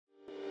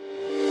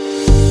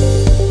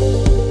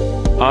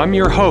I'm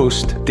your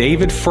host,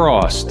 David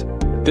Frost.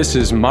 This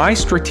is my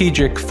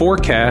strategic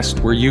forecast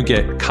where you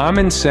get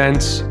common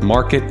sense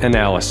market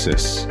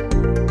analysis.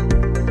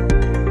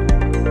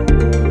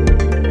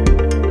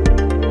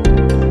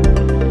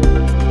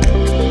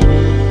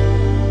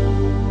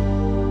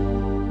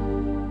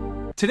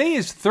 Today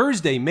is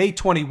Thursday, May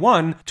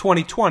 21,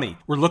 2020.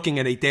 We're looking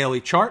at a daily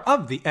chart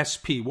of the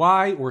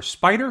SPY or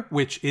SPDR,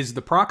 which is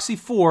the proxy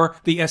for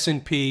the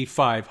S&P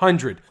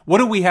 500. What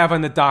do we have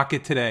on the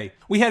docket today?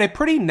 We had a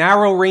pretty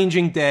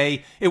narrow-ranging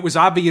day. It was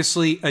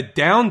obviously a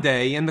down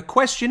day, and the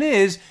question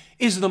is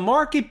the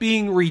market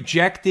being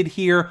rejected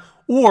here,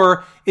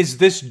 or is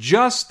this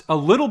just a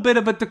little bit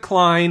of a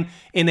decline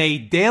in a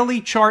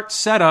daily chart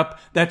setup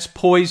that's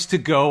poised to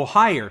go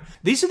higher?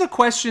 These are the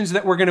questions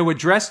that we're going to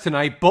address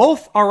tonight.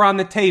 Both are on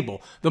the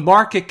table. The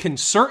market can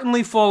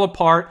certainly fall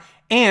apart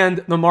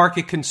and the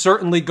market can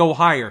certainly go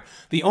higher.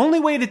 The only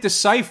way to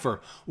decipher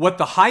what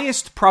the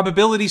highest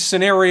probability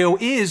scenario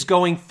is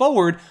going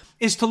forward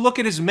is to look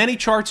at as many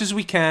charts as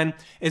we can,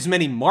 as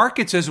many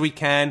markets as we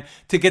can,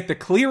 to get the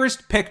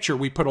clearest picture.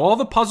 We put all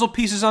the puzzle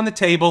pieces on the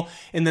table,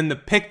 and then the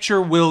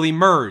picture will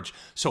emerge.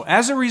 So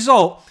as a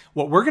result,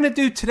 what we're going to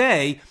do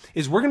today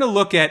is we're going to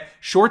look at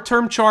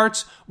short-term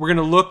charts, we're going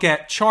to look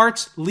at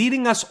charts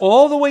leading us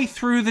all the way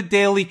through the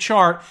daily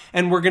chart,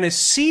 and we're going to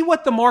see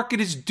what the market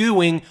is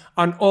doing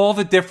on all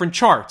the different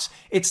charts.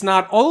 It's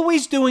not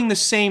always doing the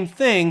same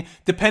thing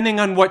depending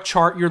on what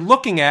chart you're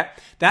looking at.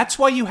 That's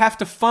why you have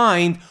to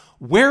find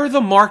where the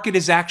market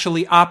is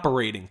actually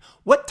operating.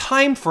 What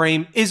time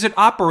frame is it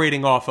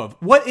operating off of?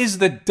 What is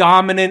the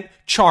dominant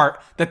chart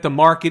that the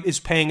market is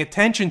paying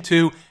attention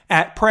to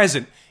at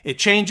present? It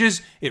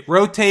changes, it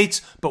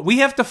rotates, but we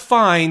have to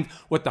find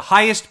what the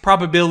highest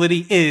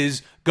probability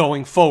is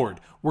going forward.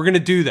 We're going to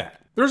do that.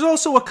 There's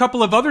also a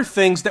couple of other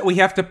things that we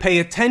have to pay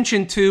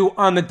attention to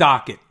on the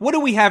docket. What do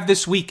we have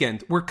this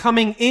weekend? We're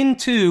coming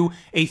into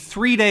a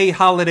 3-day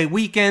holiday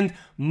weekend.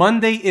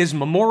 Monday is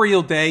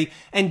Memorial Day,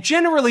 and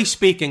generally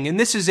speaking, and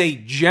this is a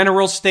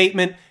general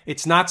statement,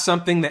 it's not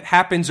something that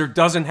happens or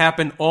doesn't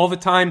happen all the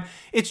time.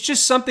 It's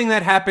just something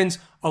that happens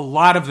a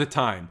lot of the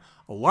time.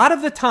 A lot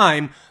of the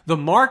time, the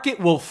market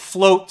will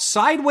float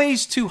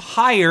sideways to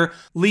higher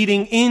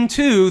leading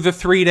into the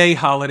 3-day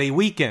holiday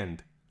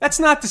weekend. That's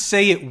not to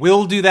say it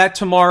will do that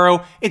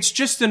tomorrow. It's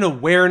just an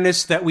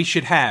awareness that we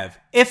should have.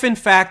 If, in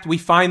fact, we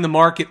find the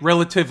market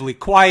relatively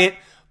quiet,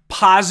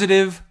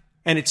 positive,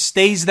 and it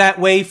stays that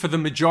way for the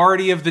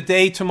majority of the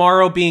day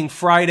tomorrow being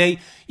Friday,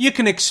 you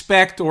can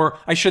expect, or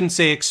I shouldn't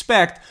say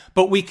expect,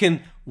 but we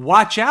can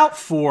watch out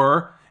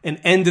for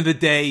an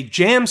end-of-the-day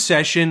jam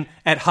session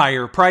at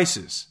higher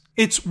prices.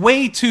 It's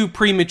way too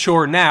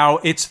premature now.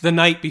 It's the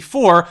night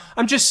before.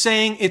 I'm just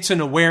saying it's an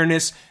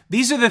awareness.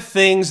 These are the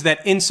things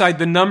that Inside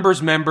the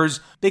Numbers members,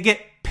 they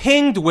get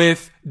pinged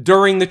with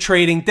during the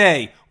trading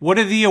day. What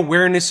are the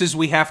awarenesses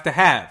we have to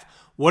have?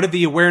 What are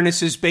the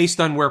awarenesses based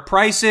on where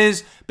price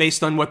is,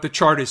 based on what the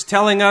chart is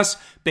telling us,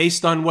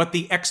 based on what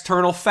the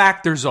external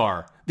factors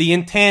are, the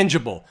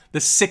intangible,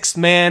 the sixth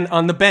man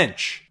on the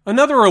bench?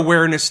 Another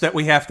awareness that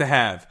we have to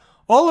have.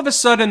 All of a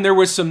sudden, there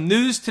was some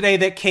news today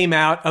that came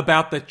out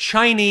about the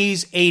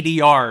Chinese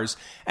ADRs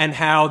and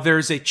how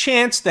there's a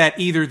chance that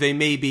either they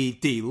may be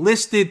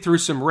delisted through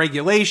some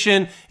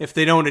regulation if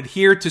they don't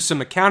adhere to some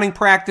accounting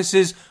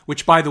practices,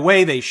 which, by the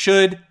way, they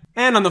should.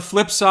 And on the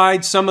flip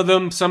side, some of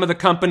the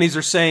companies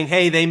are saying,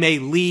 hey, they may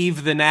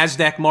leave the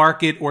NASDAQ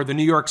market or the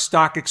New York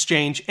Stock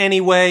Exchange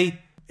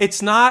anyway.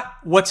 It's not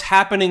what's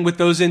happening with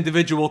those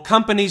individual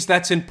companies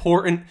that's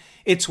important.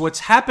 It's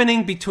what's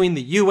happening between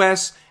the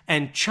U.S.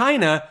 and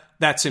China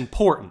that's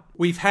important.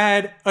 We've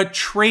had a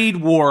trade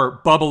war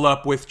bubble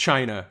up with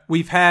China.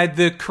 We've had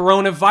the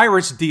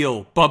coronavirus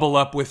deal bubble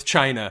up with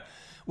China.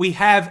 We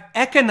have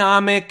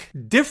economic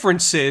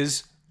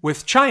differences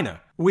with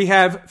China. We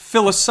have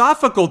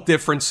philosophical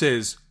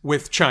differences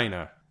with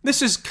China.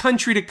 This is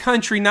country to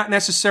country, not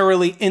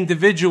necessarily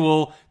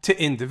individual to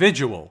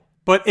individual.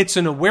 But it's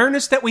an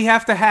awareness that we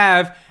have to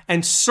have,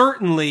 and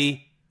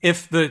certainly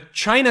if the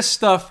China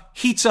stuff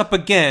heats up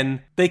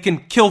again, they can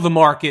kill the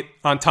market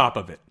on top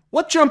of it.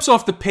 What jumps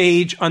off the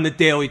page on the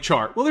daily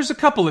chart? Well, there's a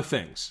couple of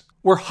things.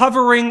 We're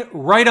hovering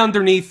right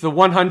underneath the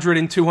 100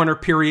 and 200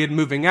 period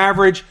moving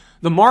average.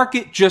 The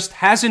market just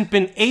hasn't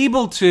been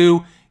able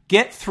to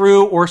get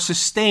through or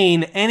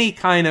sustain any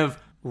kind of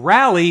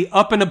rally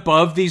up and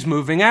above these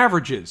moving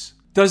averages.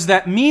 Does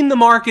that mean the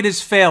market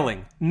is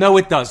failing? No,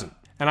 it doesn't.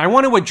 And I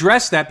want to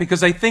address that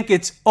because I think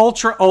it's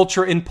ultra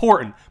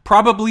important.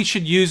 Probably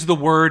should use the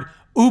word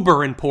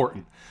uber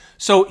important.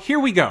 So here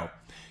we go.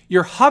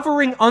 You're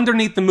hovering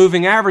underneath the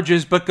moving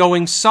averages, but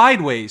going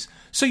sideways.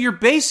 So you're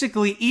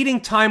basically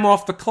eating time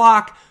off the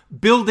clock,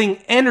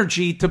 building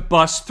energy to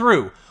bust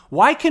through.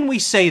 Why can we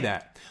say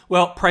that?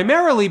 Well,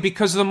 primarily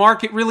because the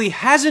market really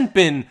hasn't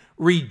been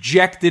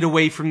rejected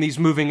away from these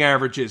moving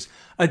averages.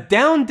 A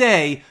down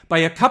day by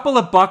a couple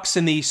of bucks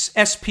in the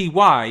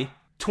SPY,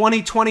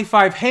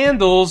 2025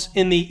 handles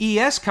in the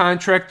ES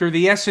contract or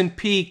the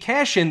S&P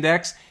cash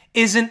index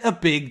isn't a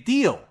big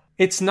deal.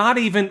 It's not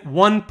even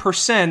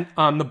 1%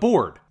 on the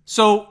board.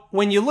 So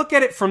when you look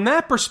at it from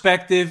that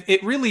perspective,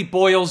 it really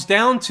boils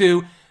down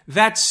to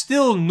that's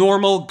still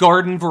normal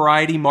garden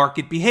variety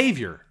market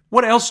behavior.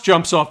 What else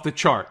jumps off the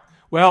chart?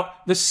 Well,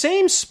 the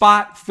same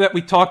spot that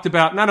we talked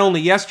about not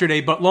only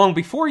yesterday, but long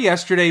before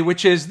yesterday,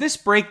 which is this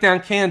breakdown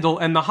candle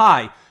and the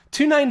high,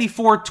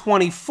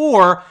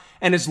 294.24.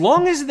 And as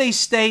long as they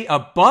stay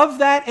above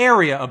that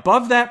area,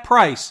 above that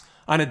price,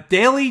 on a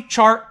daily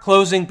chart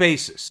closing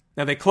basis.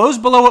 Now, they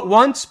closed below it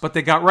once, but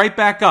they got right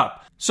back up.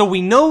 So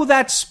we know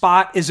that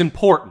spot is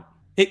important.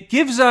 It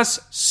gives us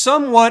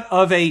somewhat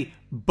of a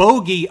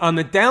bogey on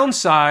the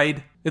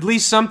downside, at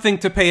least something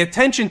to pay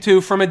attention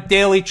to from a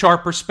daily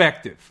chart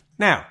perspective.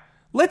 Now,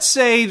 let's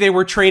say they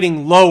were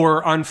trading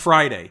lower on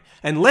Friday,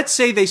 and let's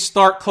say they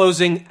start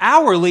closing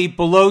hourly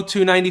below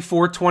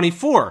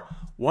 294.24.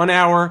 1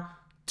 hour,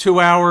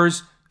 2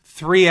 hours,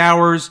 3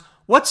 hours.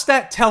 What's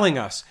that telling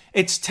us?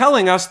 It's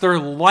telling us they're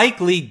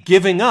likely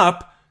giving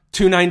up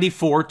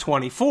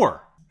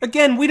 294.24.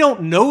 Again, we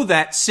don't know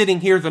that sitting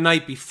here the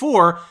night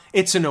before.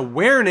 It's an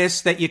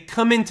awareness that you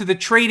come into the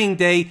trading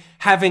day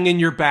having in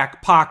your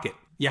back pocket.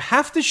 You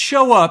have to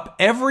show up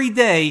every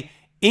day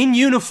in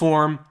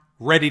uniform,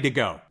 ready to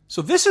go.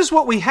 So this is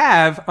what we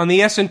have on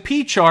the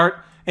S&P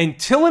chart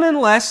until and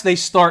unless they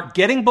start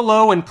getting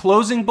below and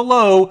closing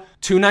below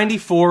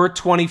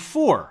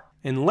 294.24.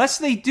 Unless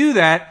they do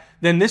that,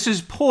 then this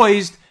is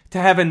poised to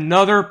have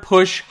another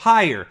push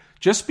higher.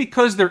 Just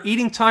because they're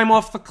eating time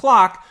off the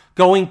clock,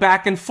 going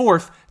back and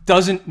forth,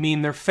 doesn't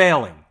mean they're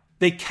failing.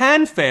 They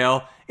can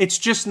fail, that's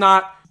just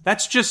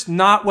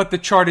not what the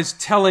chart is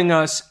telling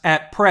us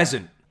at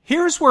present.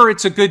 Here's where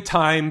it's a good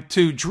time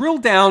to drill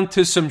down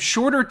to some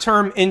shorter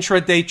term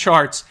intraday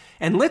charts,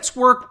 and let's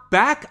work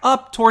back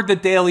up toward the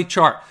daily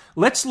chart.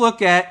 Let's look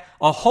at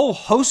a whole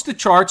host of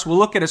charts. We'll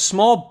look at a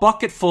small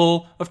bucket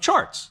full of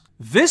charts.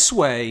 This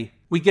way,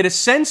 we get a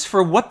sense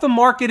for what the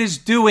market is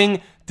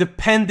doing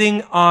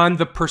depending on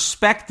the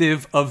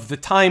perspective of the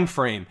time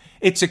frame.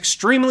 It's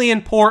extremely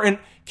important.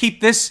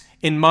 Keep this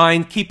in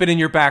mind. Keep it in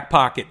your back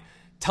pocket.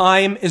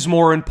 Time is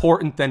more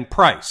important than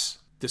price.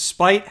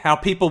 Despite how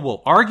people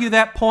will argue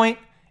that point,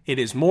 it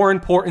is more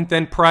important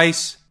than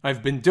price.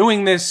 I've been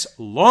doing this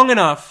long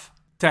enough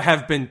to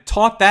have been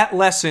taught that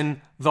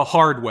lesson the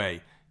hard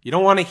way. You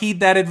don't want to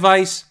heed that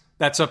advice?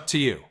 That's up to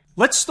you.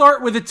 Let's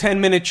start with a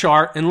 10-minute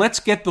chart and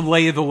let's get the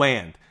lay of the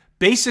land.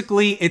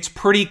 Basically, it's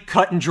pretty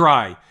cut and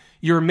dry.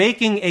 You're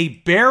making a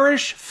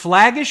bearish,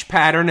 flaggish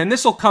pattern, and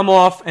this will come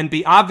off and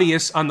be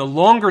obvious on the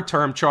longer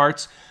term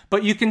charts,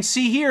 but you can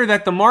see here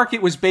that the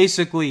market was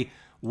basically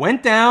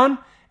went down,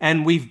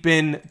 and we've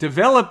been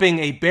developing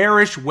a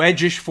bearish,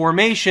 wedgish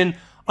formation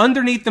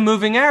underneath the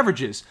moving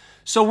averages.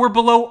 So we're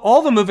below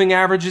all the moving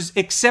averages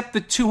except the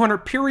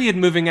 200-period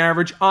moving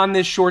average on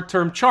this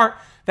short-term chart.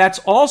 That's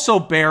also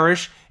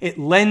bearish. It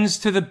lends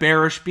to the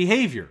bearish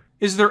behavior.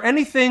 Is there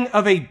anything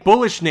of a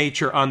bullish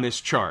nature on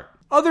this chart?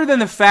 Other than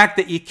the fact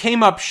that you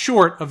came up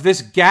short of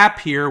this gap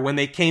here when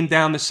they came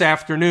down this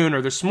afternoon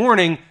or this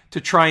morning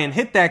to try and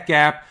hit that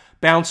gap,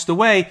 bounced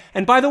away.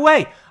 And by the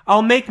way,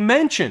 I'll make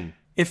mention,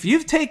 if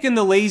you've taken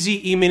the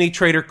Lazy E-mini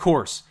Trader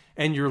course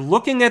and you're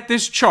looking at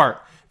this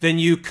chart, then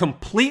you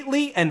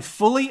completely and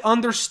fully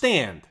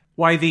understand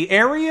why the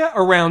area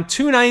around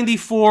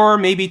 294,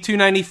 maybe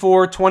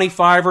 294,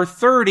 25, or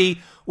 30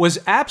 was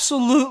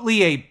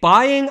absolutely a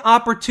buying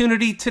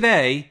opportunity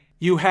today.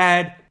 You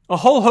had a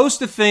whole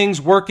host of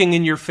things working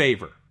in your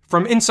favor.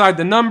 From inside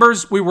the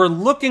numbers, we were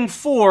looking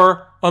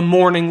for a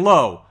morning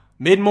low.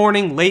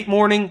 Mid-morning, late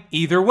morning,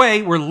 either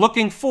way, we're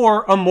looking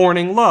for a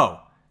morning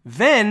low.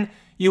 Then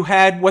you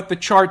had what the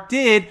chart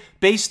did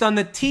based on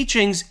the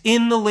teachings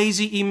in the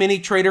Lazy E-mini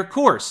Trader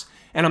course.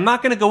 And I'm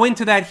not going to go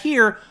into that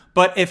here,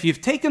 but if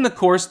you've taken the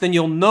course, then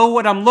you'll know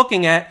what I'm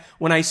looking at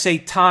when I say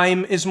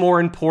time is more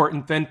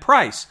important than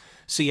price.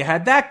 So you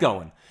had that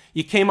going.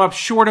 You came up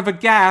short of a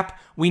gap.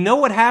 We know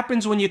what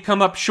happens when you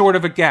come up short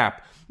of a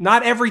gap.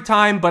 Not every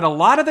time, but a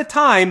lot of the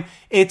time,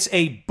 it's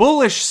a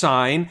bullish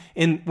sign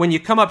when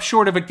you come up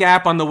short of a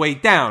gap on the way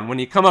down. When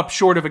you come up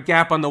short of a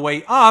gap on the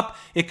way up,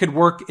 it could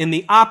work in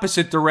the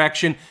opposite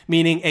direction,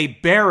 meaning a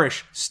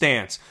bearish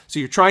stance. So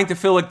you're trying to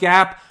fill a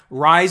gap,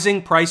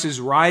 rising, price is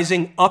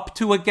rising up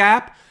to a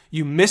gap.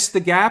 You miss the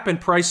gap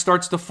and price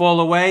starts to fall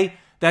away.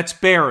 That's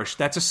bearish.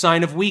 That's a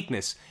sign of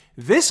weakness.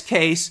 This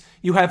case,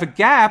 you have a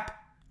gap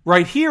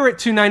right here at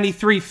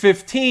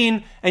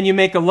 293.15 and you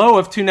make a low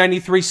of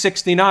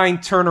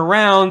 293.69, turn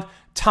around.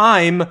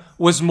 Time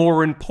was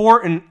more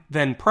important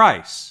than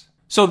price.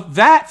 So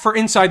that, for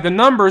inside the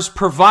numbers,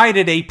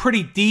 provided a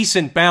pretty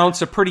decent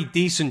bounce, a pretty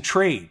decent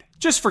trade.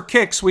 Just for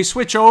kicks, we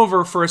switch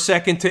over for a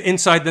second to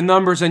inside the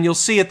numbers and you'll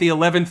see at the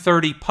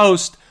 11:30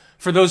 post,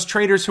 for those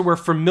traders who are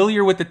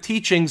familiar with the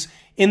teachings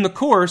in the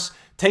course,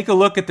 take a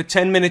look at the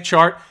 10-minute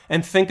chart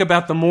and think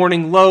about the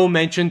morning low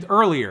mentioned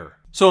earlier.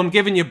 So I'm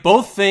giving you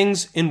both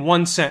things in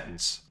one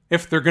sentence.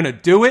 If they're going to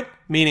do it,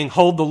 meaning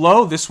hold the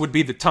low, this would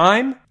be the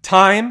time.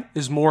 Time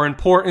is more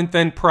important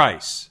than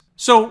price.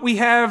 So we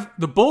have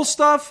the bull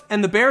stuff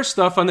and the bear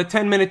stuff on the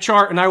 10-minute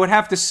chart, and I would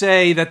have to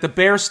say that the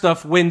bear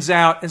stuff wins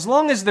out. As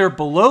long as they're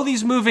below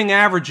these moving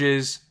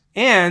averages,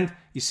 And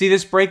you see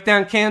this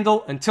breakdown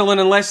candle? Until and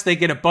unless they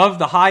get above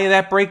the high of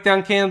that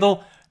breakdown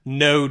candle,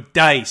 no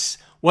dice.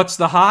 What's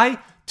the high?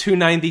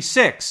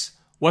 296.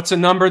 What's a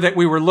number that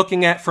we were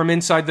looking at from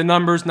inside the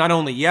numbers not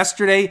only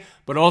yesterday,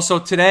 but also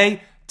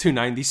today?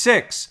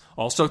 296.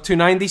 Also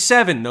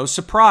 297. No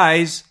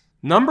surprise.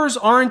 Numbers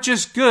aren't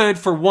just good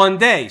for one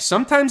day.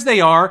 Sometimes they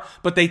are,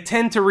 but they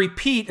tend to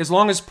repeat as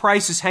long as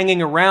price is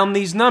hanging around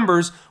these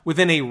numbers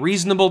within a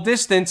reasonable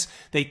distance.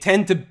 They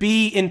tend to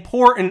be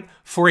important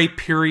for a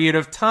period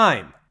of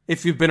time.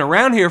 If you've been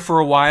around here for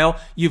a while,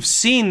 you've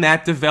seen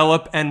that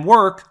develop and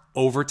work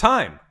over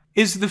time.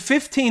 Is the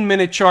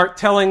 15-minute chart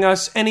telling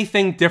us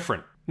anything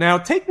different? Now,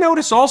 take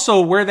notice also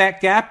where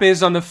that gap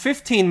is on the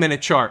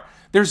 15-minute chart.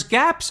 There's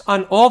gaps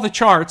on all the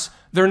charts.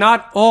 They're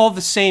not all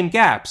the same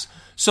gaps.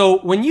 So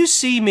when you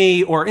see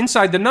me, or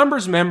Inside the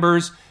Numbers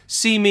members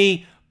see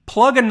me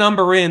plug a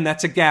number in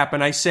that's a gap,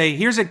 and I say,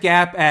 here's a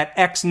gap at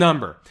X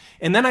number.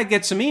 And then I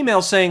get some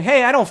emails saying,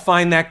 hey, I don't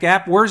find that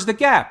gap. Where's the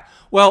gap?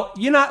 Well,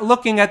 you're not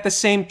looking at the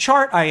same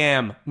chart I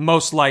am,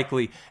 most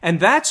likely. And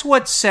that's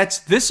what sets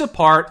this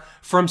apart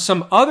from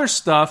some other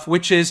stuff,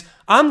 which is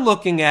I'm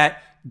looking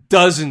at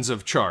dozens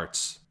of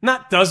charts.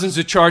 Not dozens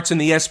of charts in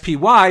the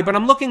SPY, but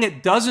I'm looking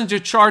at dozens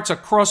of charts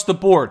across the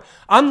board.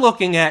 I'm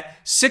looking at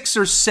 6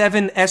 or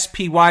 7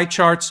 SPY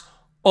charts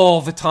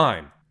all the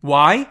time.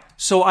 Why?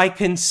 So I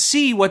can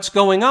see what's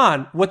going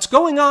on. What's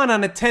going on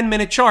a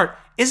 10-minute chart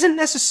isn't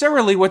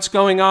necessarily what's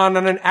going on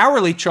an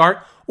hourly chart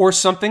or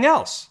something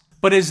else.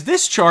 But is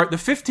this chart, the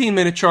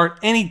 15-minute chart,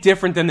 any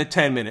different than the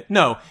 10-minute?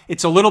 No,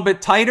 it's a little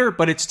bit tighter,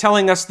 but it's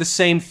telling us the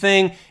same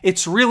thing.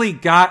 It's really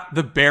got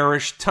the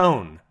bearish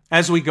tone.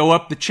 As we go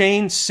up the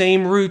chain,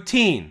 same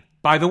routine.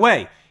 By the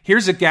way,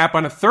 here's a gap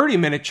on a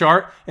 30-minute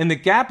chart, and the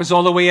gap is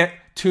all the way at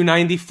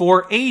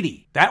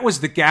 294.80. That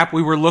was the gap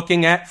we were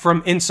looking at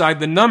from Inside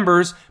the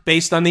Numbers.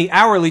 Based on the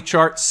hourly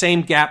chart,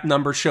 same gap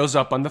number shows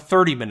up on the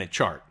 30-minute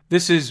chart.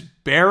 This is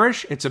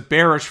bearish. It's a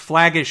bearish,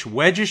 flaggish,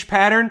 wedgish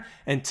pattern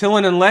until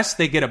and unless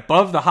they get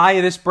above the high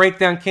of this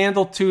breakdown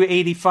candle,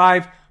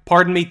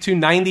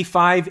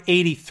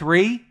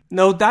 295.83.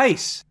 No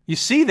dice. You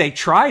see, they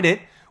tried it.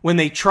 When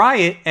they try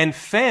it and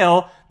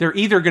fail, they're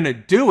either going to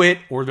do it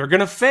or they're going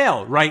to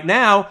fail. Right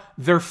now,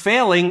 they're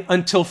failing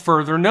until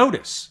further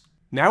notice.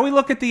 Now we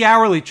look at the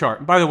hourly chart.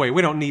 And by the way,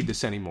 we don't need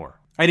this anymore.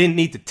 I didn't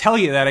need to tell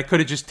you that. I could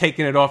have just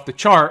taken it off the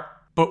chart.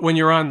 But when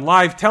you're on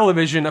live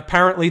television,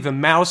 apparently the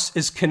mouse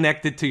is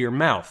connected to your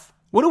mouth.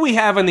 What do we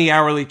have on the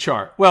hourly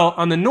chart? Well,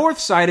 on the north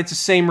side, it's the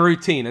same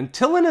routine.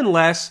 Until and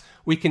unless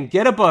we can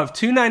get above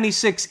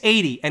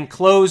 296.80 and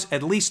close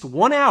at least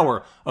 1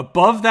 hour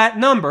above that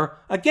number,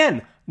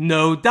 again,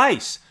 no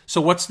dice.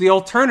 So what's the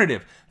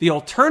alternative? The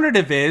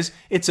alternative is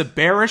it's a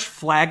bearish,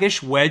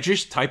 flaggish,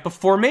 wedgish type of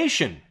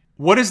formation.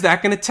 What is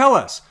that going to tell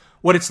us?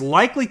 What it's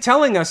likely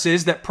telling us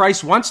is that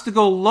price wants to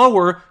go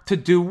lower to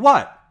do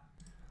what?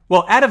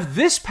 Well, out of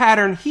this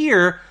pattern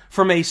here,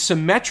 from a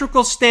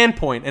symmetrical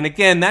standpoint, and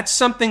again, that's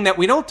something that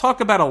we don't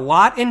talk about a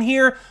lot in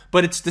here,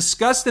 but it's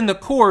discussed in the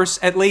course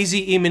at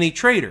Lazy E-mini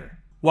Trader.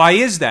 Why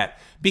is that?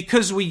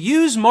 Because we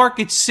use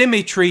market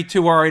symmetry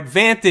to our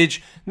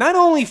advantage, not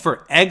only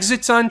for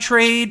exits on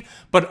trade,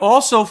 but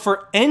also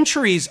for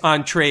entries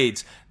on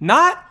trades.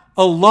 Not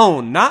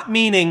alone, not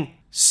meaning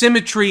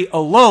symmetry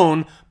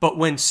alone, but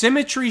when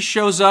symmetry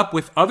shows up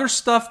with other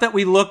stuff that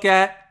we look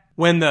at,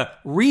 when the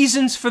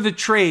reasons for the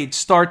trade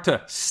start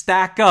to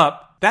stack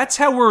up, that's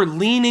how we're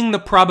leaning the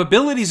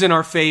probabilities in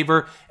our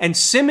favor, and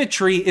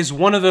symmetry is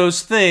one of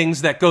those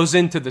things that goes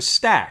into the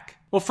stack.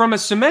 Well, from a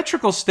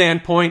symmetrical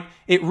standpoint,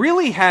 it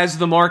really has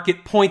the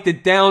market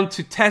pointed down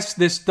to test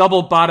this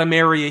double bottom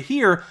area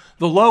here.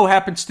 The low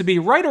happens to be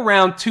right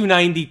around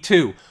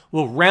 292.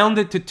 We'll round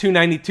it to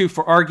 292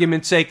 for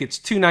argument's sake. It's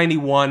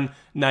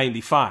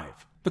 291.95.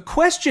 The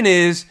question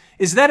is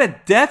that a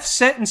death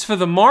sentence for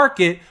the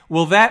market?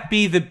 Will that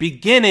be the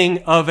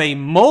beginning of a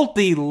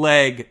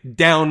multi-leg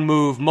down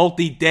move,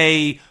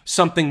 multi-day,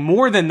 something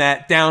more than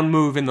that down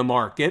move in the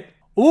market?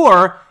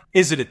 Or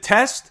is it a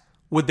test?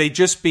 Would they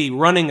just be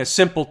running a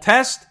simple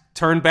test,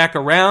 turn back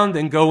around,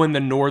 and go in the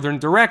northern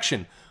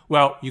direction?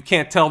 Well, you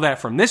can't tell that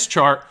from this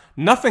chart.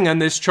 Nothing on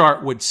this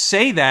chart would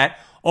say that.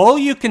 All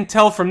you can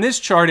tell from this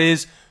chart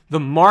is the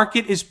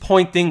market is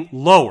pointing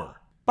lower.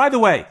 By the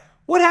way,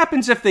 what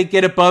happens if they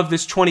get above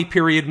this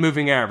 20-period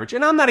moving average?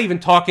 And I'm not even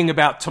talking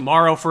about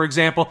tomorrow, for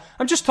example.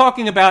 I'm just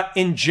talking about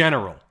in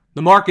general.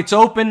 The market's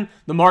open,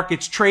 the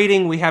market's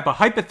trading, we have a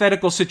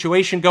hypothetical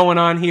situation going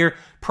on here.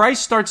 Price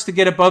starts to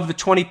get above the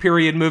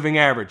 20-period moving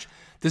average.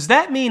 Does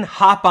that mean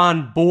hop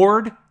on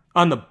board?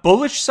 On the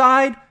bullish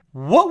side,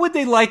 what would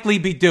they likely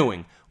be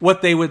doing?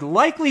 What they would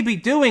likely be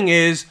doing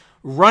is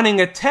running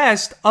a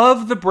test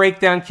of the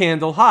breakdown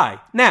candle high.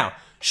 Now,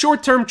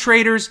 short-term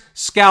traders,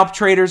 scalp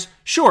traders,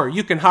 sure,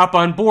 you can hop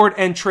on board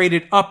and trade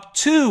it up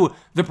to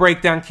the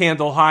breakdown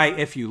candle high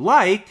if you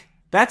like.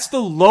 That's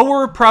the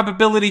lower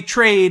probability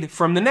trade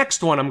from the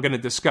next one I'm going to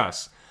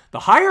discuss.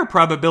 The higher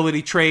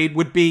probability trade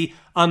would be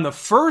on the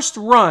first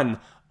run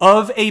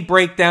of a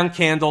breakdown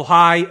candle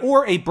high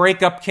or a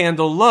breakup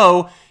candle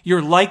low,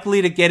 you're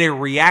likely to get a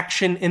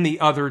reaction in the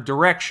other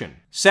direction.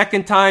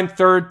 Second time,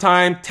 third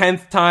time,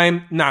 10th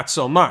time, not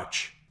so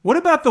much. What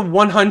about the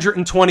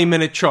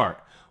 120-minute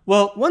chart?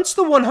 Well, once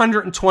the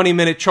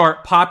 120-minute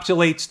chart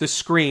populates the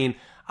screen,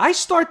 I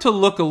start to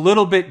look a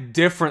little bit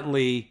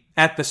differently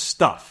at the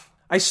stuff.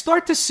 I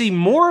start to see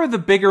more of the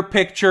bigger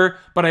picture,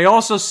 but I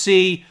also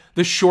see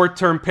the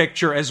short-term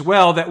picture as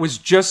well that was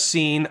just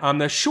seen on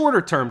the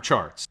shorter-term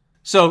charts.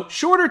 So,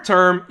 shorter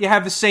term, you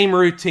have the same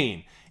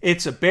routine.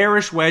 It's a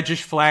bearish,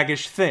 wedgish,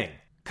 flaggish thing.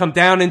 Come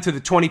down into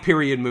the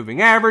 20-period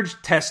moving average,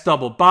 test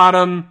double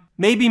bottom,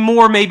 maybe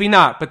more, maybe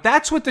not, but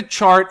that's what the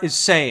chart is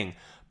saying.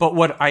 But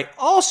what I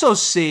also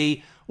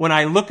see when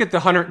I look at the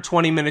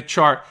 120-minute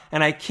chart,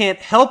 and I can't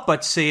help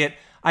but see it,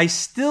 I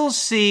still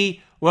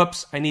see,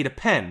 whoops, I need a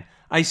pen.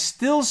 I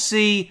still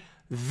see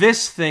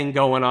this thing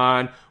going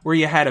on where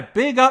you had a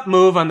big up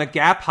move on the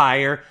gap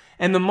higher,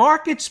 and the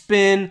market's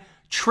been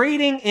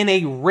trading in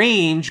a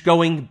range,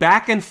 going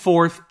back and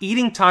forth,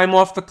 eating time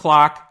off the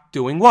clock,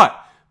 doing what?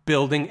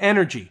 Building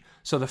energy.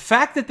 So the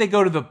fact that they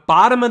go to the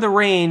bottom of the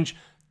range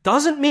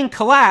doesn't mean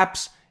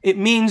collapse. It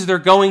means they're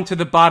going to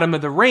the bottom of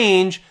the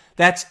range.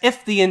 That's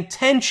if the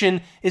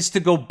intention is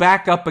to go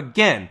back up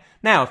again.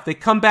 Now, if they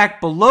come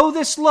back below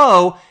this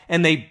low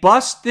and they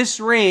bust this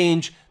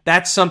range,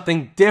 that's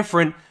something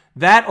different.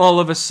 That all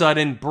of a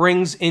sudden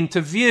brings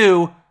into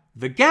view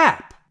the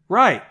gap.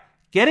 Right.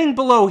 Getting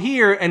below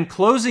here and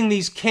closing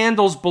these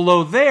candles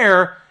below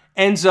there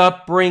ends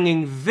up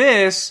bringing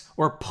this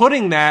or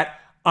putting that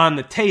on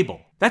the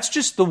table. That's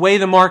just the way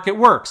the market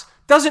works.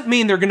 Doesn't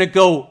mean they're going to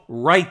go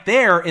right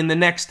there in the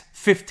next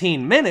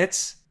 15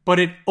 minutes, but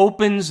it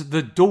opens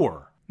the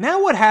door.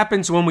 Now what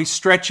happens when we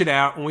stretch it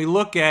out and we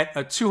look at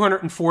a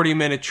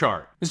 240-minute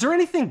chart? Is there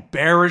anything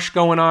bearish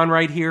going on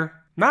right here?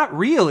 Not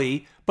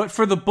really, but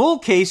for the bull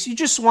case, you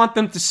just want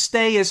them to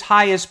stay as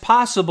high as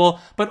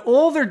possible, but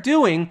all they're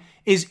doing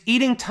is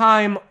eating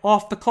time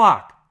off the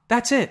clock.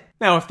 That's it.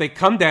 Now, if they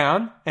come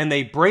down and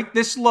they break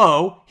this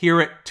low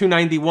here at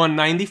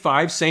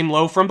 291.95, same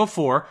low from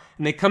before,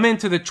 and they come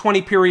into the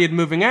 20-period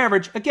moving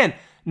average, again,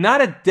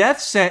 not a death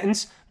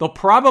sentence. They'll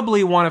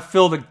probably want to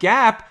fill the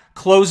gap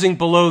closing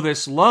below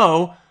this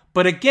low.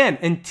 But again,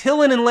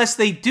 until and unless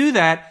they do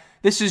that,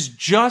 this is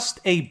just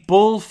a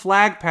bull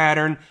flag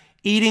pattern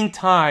eating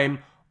time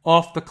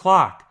off the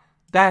clock.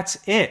 That's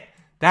it.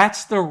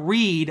 That's the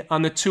read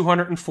on the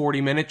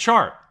 240-minute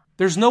chart.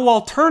 There's no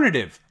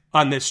alternative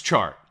on this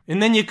chart.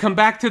 And then you come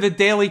back to the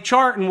daily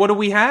chart, and what do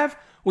we have?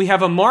 We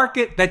have a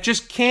market that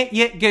just can't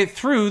yet get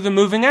through the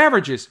moving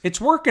averages.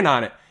 It's working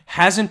on it.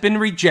 Hasn't been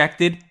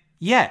rejected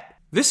yet.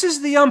 This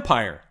is the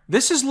umpire.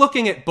 This is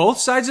looking at both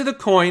sides of the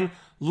coin,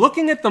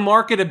 looking at the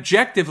market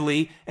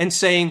objectively and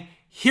saying,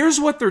 here's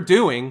what they're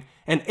doing,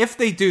 and if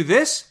they do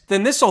this,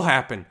 then this will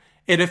happen.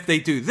 And if they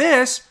do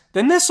this,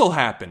 then this will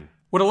happen.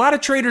 What a lot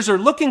of traders are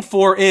looking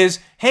for is,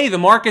 hey, the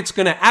market's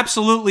going to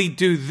absolutely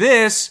do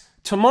this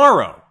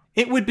tomorrow.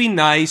 It would be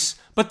nice,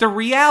 but the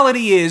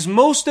reality is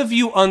most of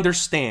you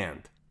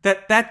understand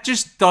that that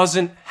just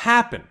doesn't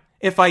happen.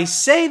 If I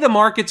say the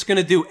market's going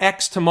to do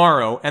X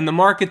tomorrow and the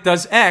market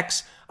does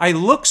X, I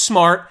look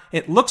smart,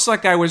 it looks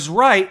like I was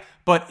right,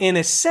 but in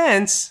a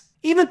sense,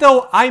 even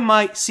though I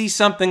might see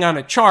something on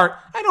a chart,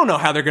 I don't know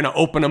how they're going to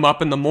open them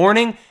up in the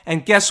morning,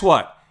 and guess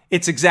what?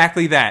 It's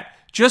exactly that.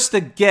 Just a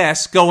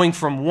guess going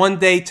from one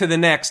day to the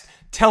next,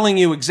 telling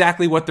you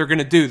exactly what they're going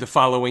to do the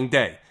following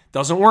day.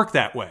 Doesn't work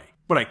that way.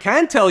 What I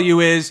can tell you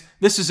is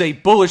this is a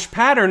bullish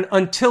pattern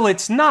until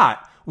it's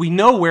not. We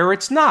know where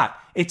it's not.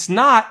 It's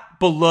not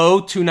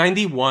below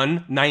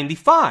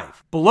 291.95.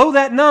 Below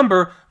that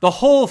number, the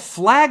whole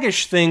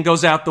flaggish thing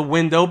goes out the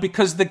window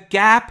because the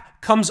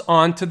gap comes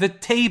onto the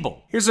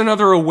table. Here's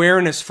another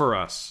awareness for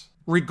us.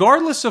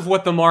 Regardless of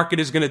what the market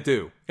is going to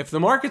do, if the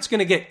market's going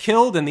to get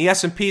killed and the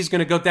S&P is going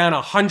to go down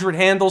 100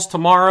 handles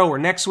tomorrow or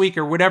next week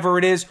or whatever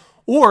it is,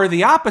 or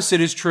the opposite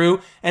is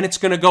true and it's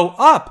going to go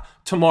up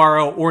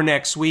tomorrow or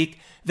next week,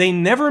 they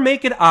never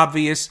make it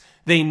obvious,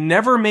 they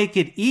never make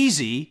it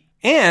easy,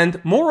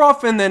 and more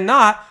often than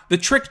not, the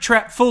trick,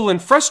 trap, fool,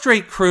 and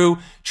frustrate crew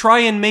try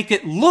and make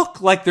it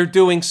look like they're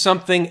doing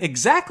something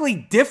exactly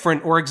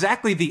different or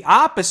exactly the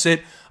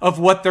opposite of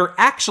what they're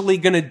actually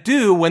going to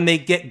do when they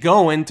get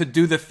going to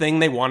do the thing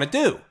they want to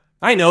do.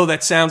 I know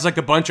that sounds like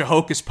a bunch of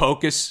hocus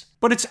pocus,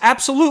 but it's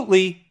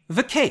absolutely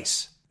the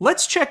case.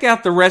 Let's check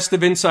out the rest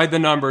of Inside the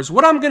Numbers.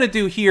 What I'm going to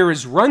do here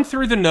is run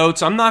through the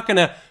notes. I'm not going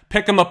to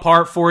pick them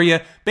apart for you.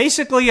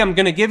 Basically, I'm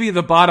going to give you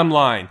the bottom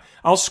line.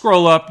 I'll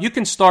scroll up. You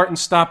can start and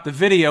stop the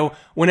video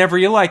whenever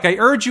you like. I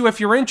urge you,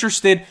 if you're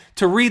interested,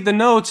 to read the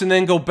notes and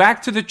then go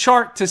back to the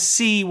chart to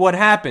see what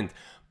happened.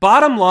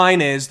 Bottom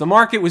line is the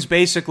market was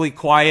basically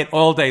quiet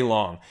all day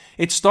long.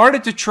 It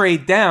started to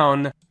trade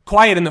down,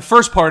 quiet in the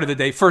first part of the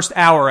day, first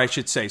hour, I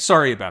should say.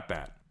 Sorry about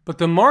that. But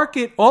the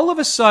market, all of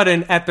a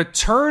sudden, at the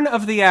turn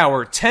of the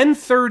hour,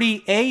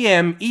 10:30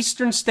 a.m.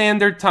 Eastern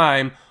Standard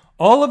Time,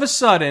 all of a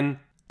sudden,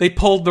 they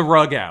pulled the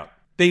rug out.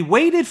 They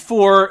waited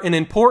for an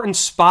important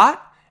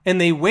spot, and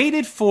they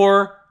waited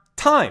for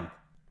time.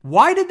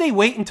 Why did they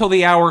wait until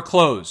the hour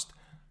closed?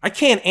 I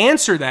can't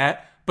answer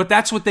that, but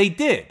that's what they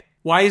did.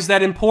 Why is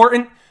that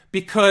important?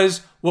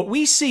 Because what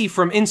we see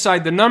from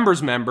Inside the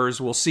Numbers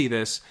members, we'll see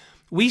this,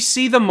 we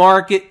see the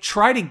market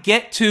try to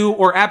get to,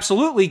 or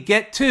absolutely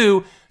get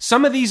to,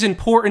 some of these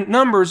important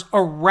numbers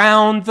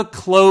around the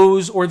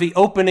close or the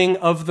opening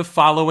of the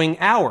following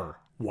hour.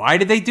 Why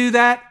did they do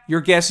that?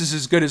 Your guess is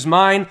as good as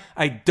mine.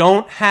 I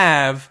don't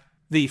have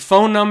the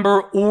phone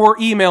number or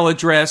email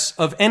address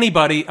of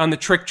anybody on the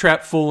Trick,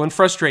 Trap, Fool, and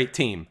Frustrate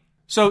team.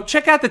 So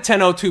check out the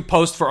 10:02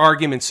 post for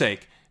argument's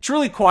sake. It's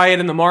really quiet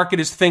and the market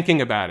is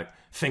thinking about it.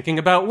 Thinking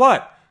about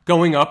what?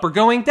 Going up or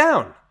going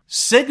down?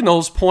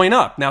 Signals point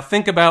up. Now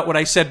think about what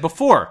I said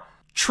before.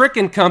 Trick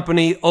and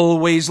company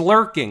always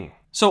lurking.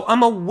 So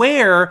I'm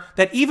aware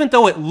that even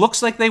though it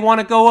looks like they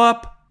want to go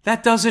up,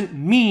 that doesn't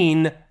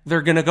mean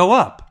they're going to go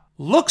up.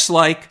 Looks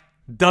like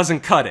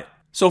doesn't cut it.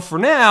 So for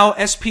now,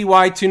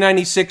 SPY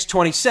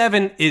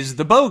 296.27 is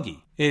the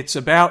bogey. It's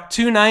about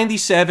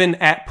 297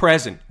 at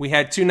present. We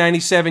had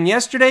 297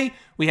 yesterday.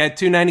 We had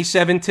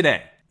 297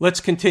 today. Let's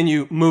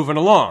continue moving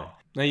along.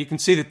 Now you can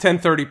see the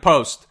 10:30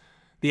 post.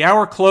 The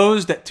hour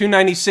closed at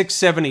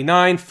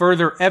 296.79.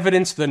 Further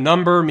evidence the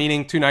number,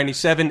 meaning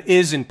 297,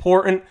 is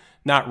important.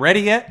 Not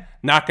ready yet.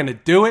 Not going to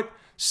do it.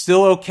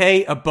 Still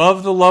okay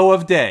above the low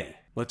of day.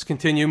 Let's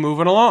continue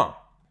moving along.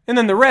 And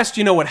then the rest,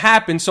 you know what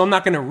happened, so I'm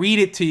not going to read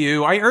it to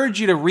you. I urge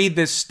you to read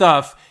this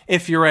stuff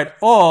if you're at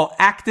all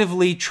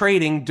actively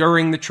trading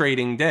during the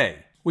trading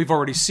day. We've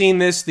already seen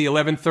this, the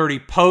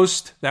 11:30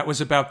 post. That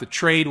was about the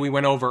trade we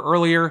went over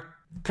earlier.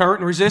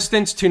 Current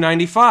resistance,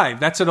 295.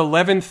 That's at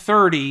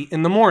 11:30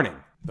 in the morning.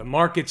 The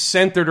market's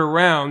centered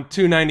around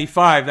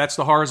 295. That's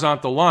the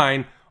horizontal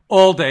line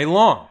all day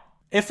long.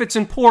 If it's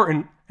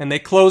important and they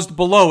closed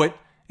below it,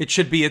 it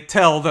should be a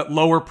tell that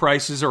lower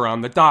prices are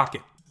on the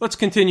docket. Let's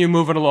continue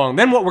moving along.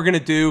 Then what we're going to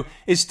do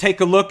is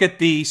take a look at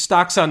the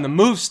stocks on the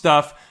move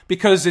stuff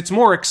because it's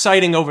more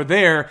exciting over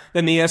there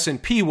than the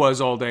S&P was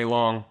all day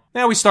long.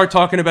 Now we start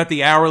talking about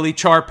the hourly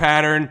chart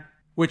pattern,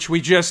 which we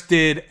just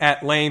did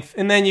at length,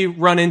 and then you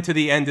run into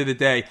the end of the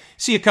day.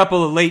 See a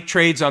couple of late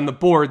trades on the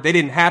board. They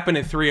didn't happen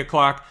at 3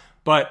 o'clock,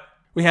 but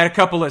we had a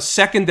couple of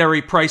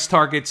secondary price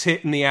targets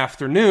hit in the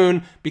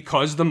afternoon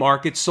because the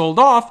market sold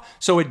off,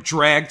 so it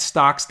dragged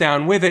stocks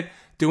down with it.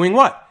 Doing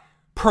what?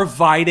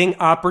 Providing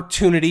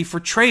opportunity for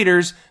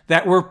traders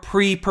that were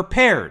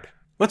pre-prepared.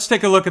 Let's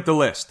take a look at the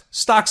list.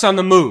 Stocks on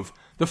the move.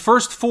 The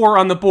first four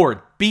on the board,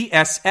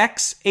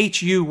 BSX,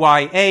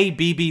 HUYA,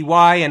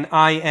 BBY, and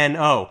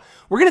INO.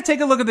 We're going to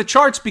take a look at the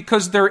charts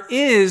because there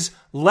is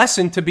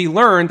lesson to be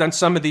learned on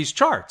some of these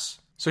charts.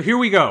 So here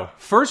we go.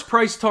 First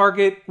price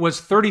target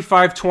was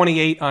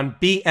 35.28 on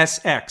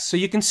BSX. So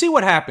you can see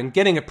what happened,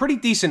 getting a pretty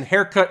decent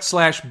haircut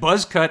 /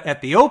 buzz cut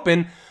at the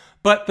open,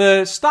 but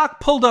the stock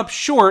pulled up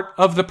short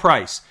of the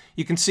price.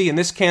 You can see in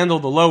this candle,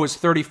 the low is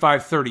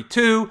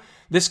 35.32.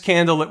 This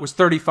candle, it was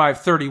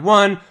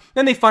 35.31.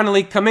 Then they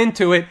finally come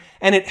into it,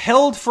 and it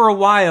held for a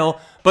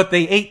while, but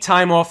they ate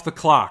time off the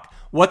clock.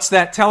 What's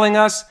that telling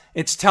us?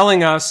 It's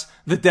telling us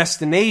the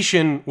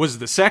destination was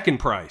the second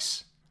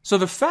price. So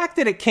the fact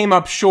that it came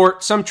up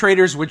short, some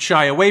traders would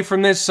shy away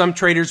from this. Some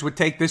traders would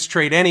take this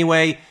trade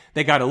anyway.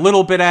 They got a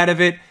little bit out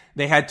of it.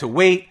 They had to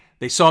wait.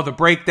 They saw the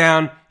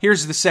breakdown.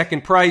 Here's the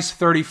second price,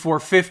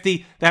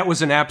 34.50. That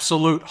was an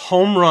absolute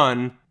home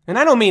run. And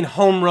I don't mean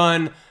home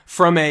run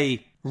from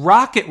a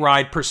rocket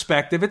ride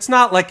perspective. It's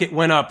not like it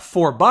went up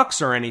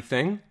 $4 or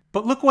anything.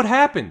 But look what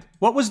happened.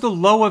 What was the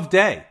low of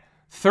day?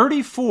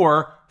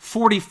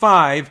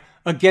 34.45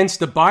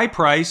 against a buy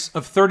price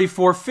of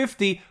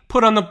 34.50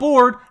 put on the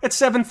board at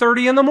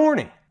 7:30 in the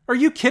morning. Are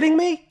you kidding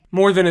me?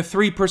 More than a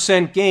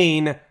 3%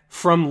 gain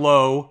from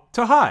low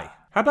to high.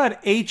 How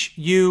about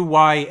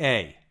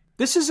HUYA?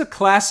 This is a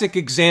classic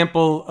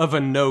example of a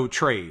no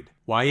trade.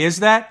 Why is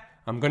that?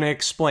 I'm going to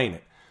explain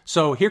it.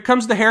 So here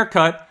comes the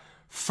haircut.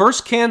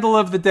 First candle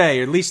of the day,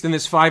 or at least in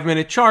this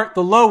 5-minute chart,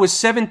 the low is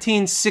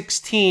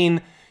 17.16.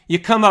 You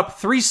come up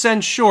 3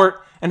 cents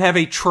short and have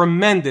a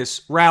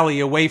tremendous rally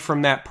away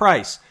from that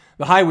price.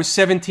 The high was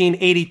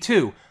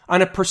 17.82.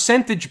 On a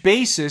percentage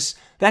basis,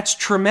 that's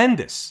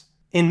tremendous.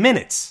 In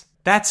minutes,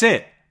 that's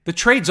it. The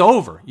trade's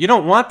over. You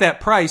don't want that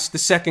price the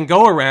second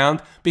go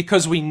around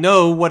because we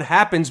know what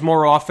happens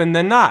more often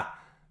than not.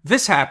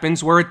 This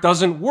happens where it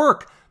doesn't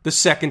work the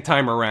second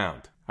time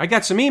around. I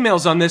got some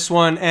emails on this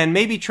one, and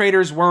maybe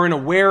traders weren't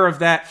aware of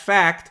that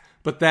fact,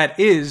 but that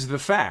is the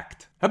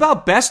fact. How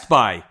about Best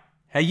Buy?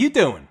 How you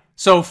doing?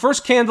 So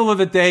first candle of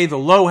the day, the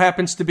low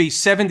happens to be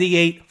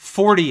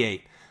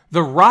 78.48.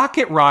 The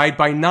rocket ride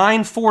by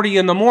 9:40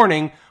 in the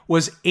morning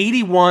was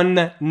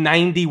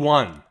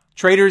 81.91.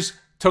 Traders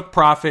took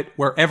profit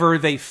wherever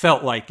they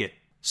felt like it.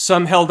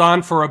 Some held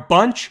on for a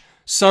bunch.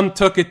 Some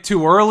took it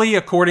too early,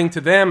 according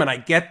to them, and I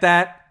get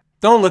that.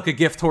 Don't look a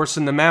gift horse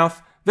in the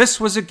mouth. This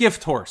was a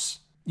gift horse.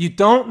 You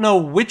don't know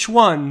which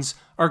ones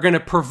are going to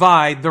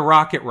provide the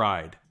rocket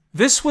ride.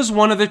 This was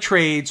one of the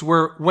trades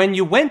where when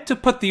you went to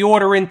put the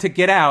order in to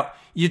get out,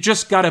 you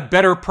just got a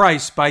better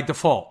price by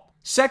default.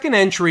 Second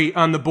entry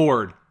on the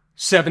board,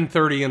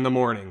 7:30 in the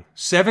morning.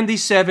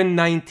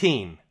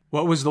 77.19.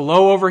 What was the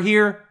low over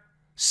here?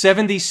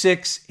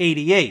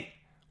 76.88.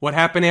 What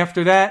happened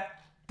after that?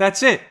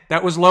 That's it.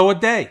 That was low a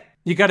day.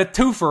 You got a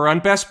twofer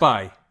on Best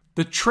Buy.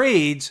 The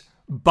trades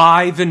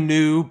buy the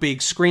new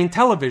big screen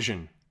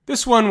television.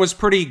 This one was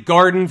pretty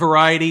garden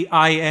variety.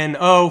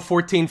 INO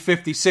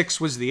 1456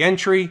 was the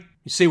entry.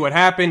 You see what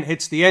happened?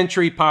 Hits the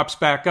entry, pops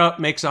back up,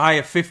 makes a high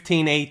of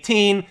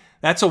 15.18.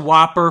 That's a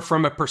whopper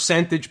from a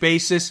percentage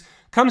basis.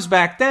 Comes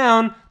back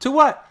down to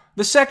what?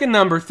 The second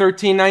number,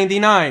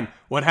 13.99.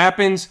 What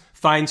happens?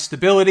 Finds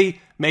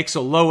stability, makes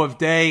a low of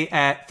day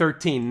at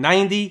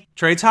 13.90,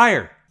 trades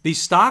higher.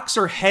 These stocks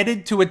are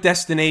headed to a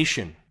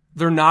destination.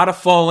 They're not a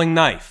falling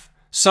knife.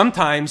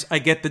 Sometimes I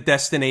get the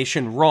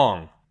destination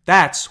wrong.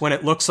 That's when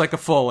it looks like a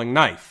falling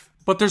knife.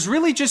 But there's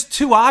really just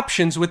two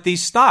options with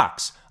these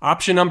stocks.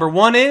 Option number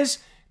one is,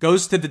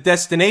 goes to the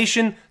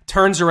destination,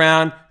 turns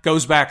around,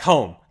 goes back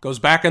home. Goes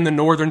back in the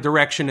northern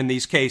direction in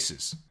these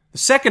cases. The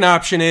second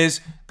option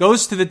is,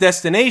 goes to the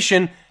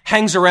destination,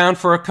 hangs around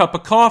for a cup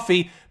of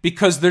coffee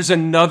because there's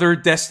another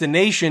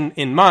destination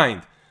in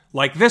mind,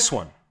 like this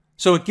one.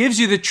 So it gives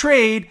you the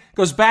trade,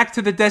 goes back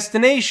to the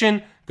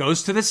destination,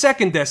 goes to the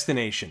second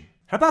destination.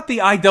 How about the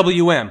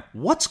IWM?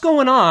 What's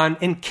going on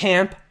in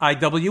Camp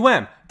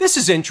IWM? This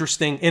is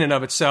interesting in and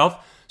of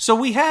itself. So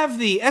we have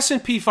the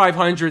S&P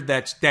 500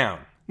 that's down.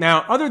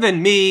 Now, other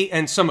than me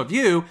and some of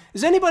you,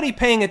 is anybody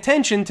paying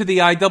attention to the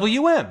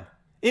IWM?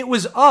 It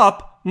was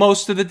up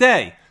most of the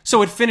day,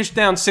 so it finished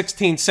down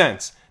 16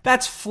 cents.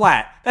 That's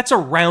flat. That's a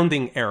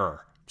rounding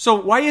error. So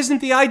why isn't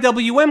the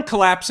IWM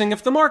collapsing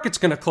if the market's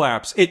going to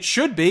collapse? It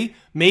should be.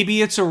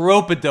 Maybe it's a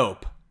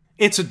rope-a-dope.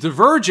 It's a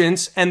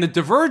divergence, and the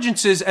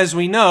divergences, as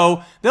we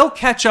know, they'll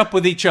catch up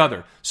with each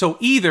other. So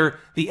either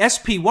the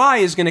SPY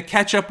is going to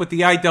catch up with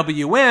the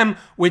IWM,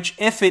 which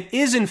if it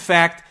is in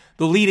fact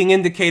the leading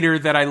indicator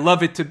that I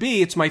love it to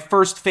be, it's my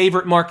first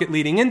favorite market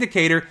leading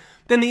indicator,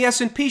 then the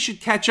S&P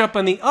should catch up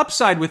on the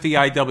upside with the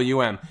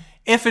IWM.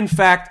 If in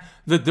fact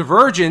the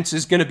divergence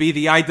is going to be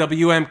the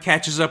IWM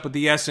catches up with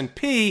the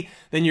S&P,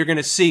 then you're going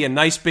to see a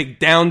nice big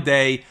down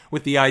day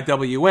with the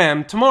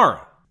IWM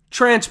tomorrow.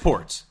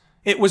 Transports.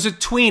 It was a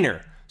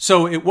tweener.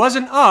 So it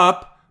wasn't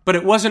up, but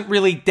it wasn't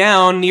really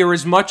down near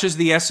as much as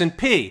the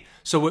S&P.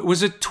 So it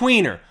was a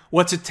tweener.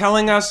 What's it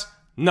telling us?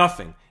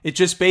 Nothing. It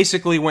just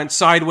basically went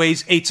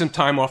sideways, ate some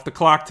time off the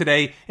clock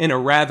today in a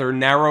rather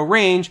narrow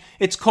range.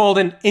 It's called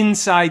an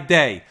inside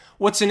day.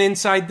 What's an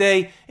inside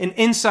day? An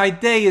inside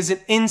day is an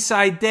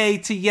inside day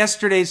to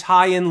yesterday's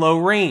high and low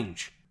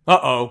range.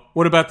 Uh-oh,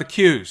 what about the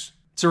Qs?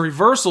 It's a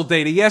reversal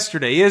day to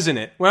yesterday, isn't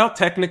it? Well,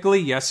 technically,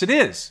 yes, it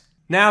is.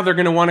 Now they're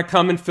going to want to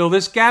come and fill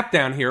this gap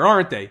down here,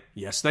 aren't they?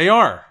 Yes, they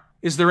are.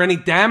 Is there any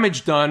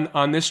damage done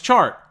on this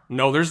chart?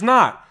 No, there's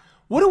not.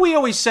 What do we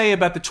always say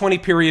about the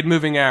 20-period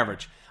moving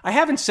average? I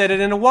haven't said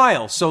it in a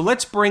while, so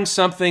let's bring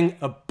something,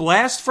 a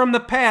blast from the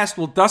past,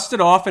 we'll dust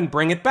it off and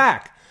bring it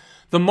back.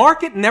 The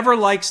market never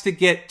likes to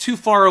get too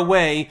far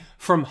away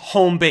from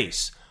home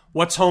base.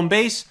 What's home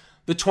base?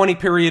 The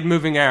 20-period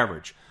moving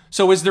average.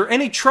 So is there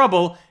any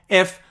trouble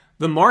if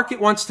the market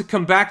wants to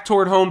come back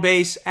toward home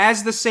base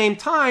as the same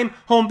time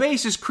home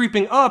base is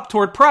creeping up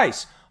toward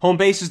price? Home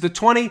base is the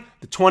 20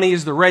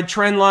 is the red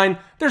trend line.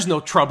 There's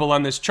no trouble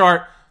on this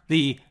chart.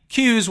 The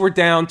Qs were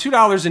down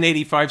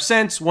 $2.85,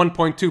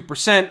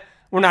 1.2%.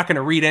 We're not going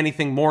to read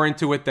anything more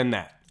into it than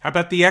that. How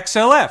about the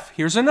XLF?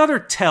 Here's another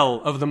tell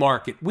of the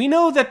market. We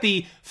know that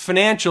the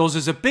financials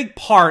is a big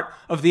part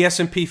of the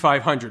S&P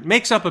 500,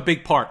 makes up a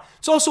big part.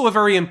 It's also a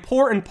very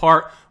important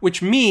part,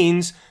 which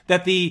means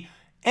that the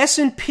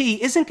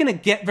S&P isn't going to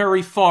get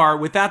very far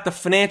without the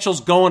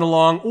financials going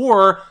along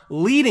or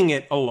leading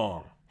it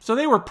along. So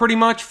they were pretty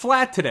much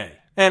flat today.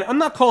 And I'm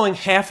not calling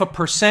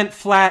 0.5%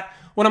 flat.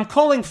 What I'm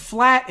calling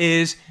flat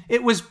is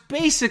it was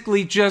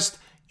basically just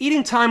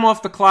eating time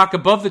off the clock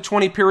above the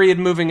 20-period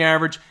moving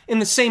average in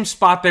the same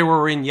spot they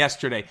were in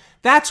yesterday.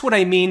 That's what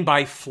I mean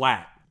by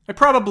flat. I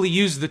probably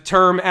used the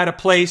term out of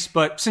place,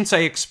 but since I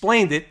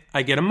explained it,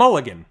 I get a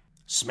mulligan.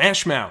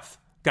 Smash mouth.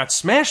 Got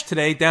smashed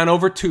today, down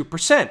over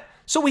 2%.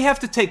 So we have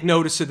to take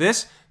notice of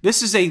this.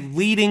 This is a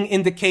leading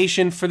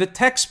indication for the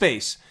tech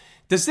space.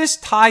 Does this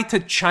tie to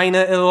China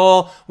at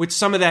all with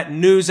some of that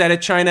news out of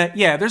China?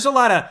 Yeah, there's a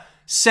lot of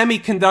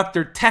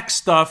semiconductor tech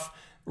stuff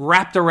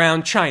wrapped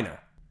around China.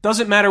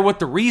 Doesn't matter what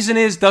the reason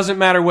is, doesn't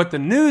matter what the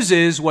news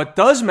is. What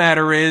does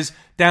matter is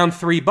down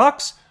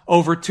 $3,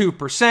 over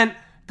 2%,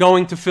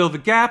 going to fill the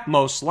gap,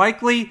 most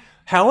likely.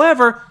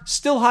 However,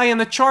 still high in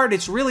the chart.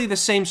 It's really the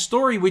same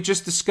story we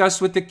just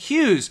discussed with the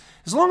Qs.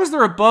 As long as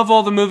they're above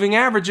all the moving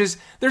averages,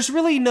 there's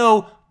really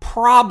no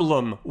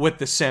problem with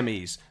the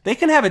semis. They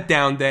can have a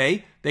down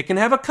day. They can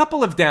have a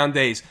couple of down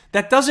days.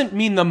 That doesn't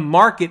mean the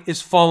market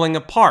is falling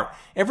apart.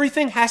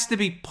 Everything has to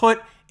be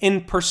put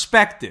in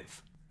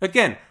perspective.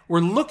 Again,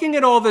 we're looking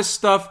at all this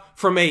stuff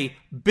from a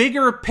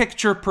bigger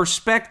picture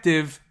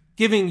perspective,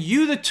 giving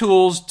you the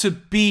tools to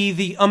be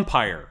the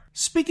umpire.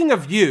 Speaking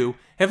of you,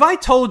 have I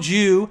told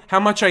you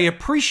how much I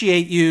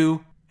appreciate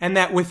you and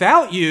that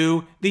without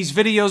you, these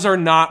videos are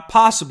not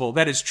possible.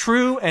 That is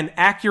true and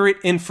accurate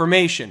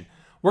information.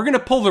 We're going to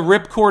pull the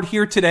ripcord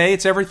here today.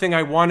 It's everything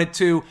I wanted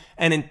to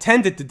and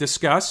intended to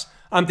discuss.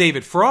 I'm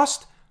David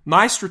Frost,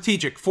 My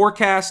Strategic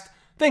Forecast.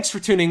 Thanks for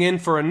tuning in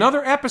for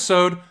another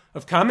episode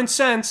of Common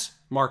Sense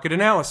Market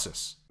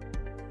Analysis.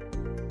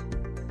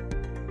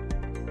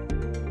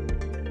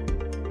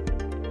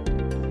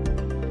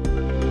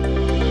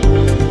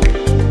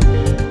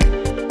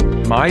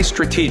 My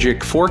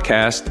Strategic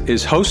Forecast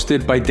is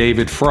hosted by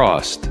David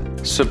Frost.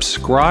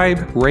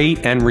 Subscribe,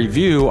 rate, and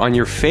review on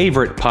your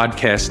favorite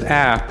podcast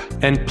app,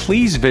 and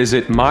please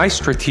visit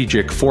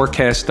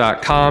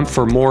mystrategicforecast.com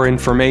for more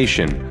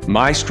information.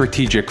 My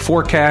Strategic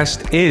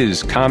Forecast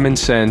is common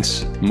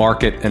sense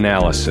market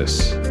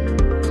analysis.